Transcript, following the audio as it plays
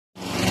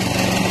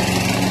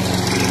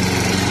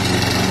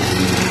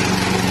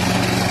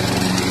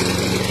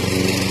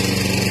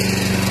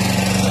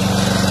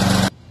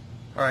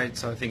Alright,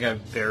 so I think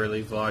I've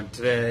barely vlogged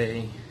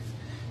today.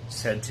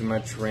 Just had too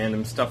much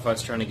random stuff I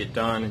was trying to get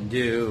done and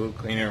do.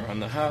 Cleaning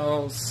around the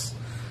house,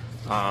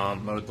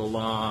 mowed the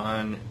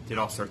lawn, did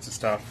all sorts of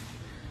stuff.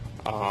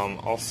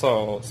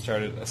 Also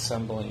started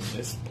assembling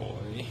this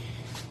boy.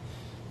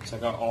 So I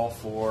got all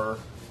 4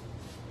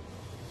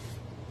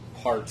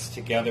 parts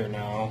together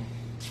now.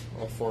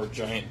 All 4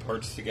 giant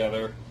parts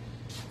together.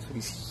 So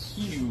he's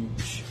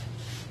huge.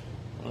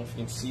 I don't know if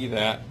you can see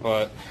that,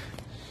 but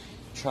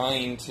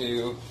trying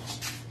to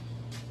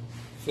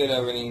fit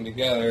everything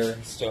together.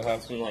 Still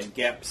have some like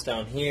gaps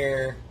down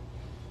here.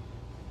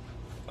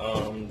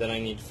 Then I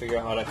need to figure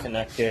out how to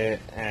connect it,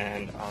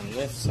 and on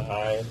this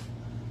side,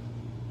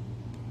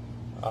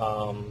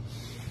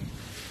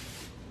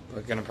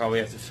 we're gonna probably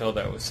have to fill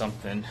that with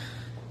something.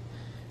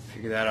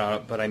 Figure that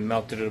out. But I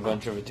melted a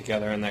bunch of it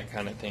together and that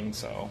kind of thing,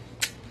 so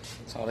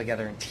it's all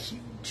together and it's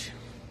huge.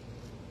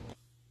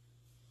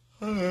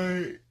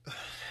 Alright,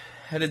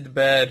 headed to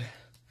bed.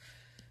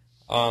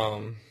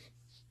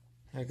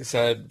 Like I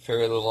said,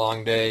 fairly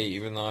long day,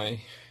 even though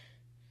I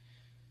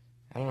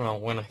don't know,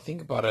 when I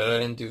think about it, I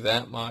didn't do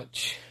that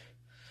much.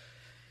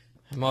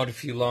 I mowed a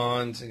few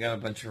lawns, I got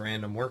a bunch of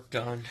random work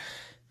done.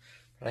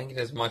 But I didn't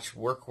get as much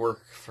work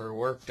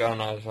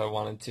done as I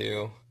wanted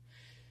to.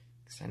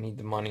 Because I need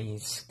the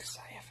monies, because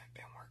I haven't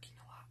been working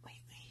a lot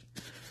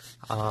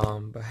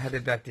lately. But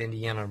headed back to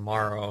Indiana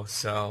tomorrow,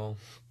 so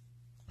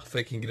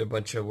hopefully I can get a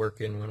bunch of work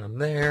in when I'm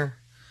there.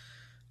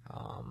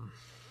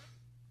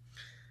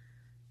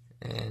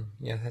 And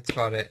yeah, that's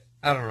about it.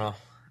 I don't know.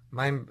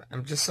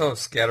 I'm just so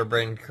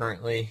scatterbrained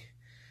currently.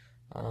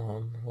 A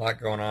lot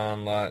going on,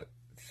 a lot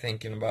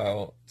thinking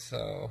about.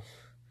 So,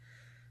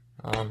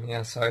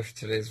 yeah, sorry for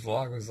today's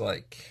vlog was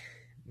like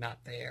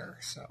not there.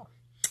 So,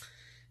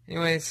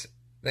 anyways,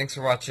 thanks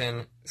for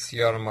watching. See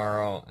you all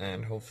tomorrow,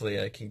 and hopefully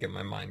I can get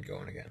my mind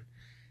going again.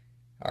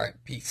 All right,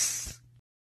 peace.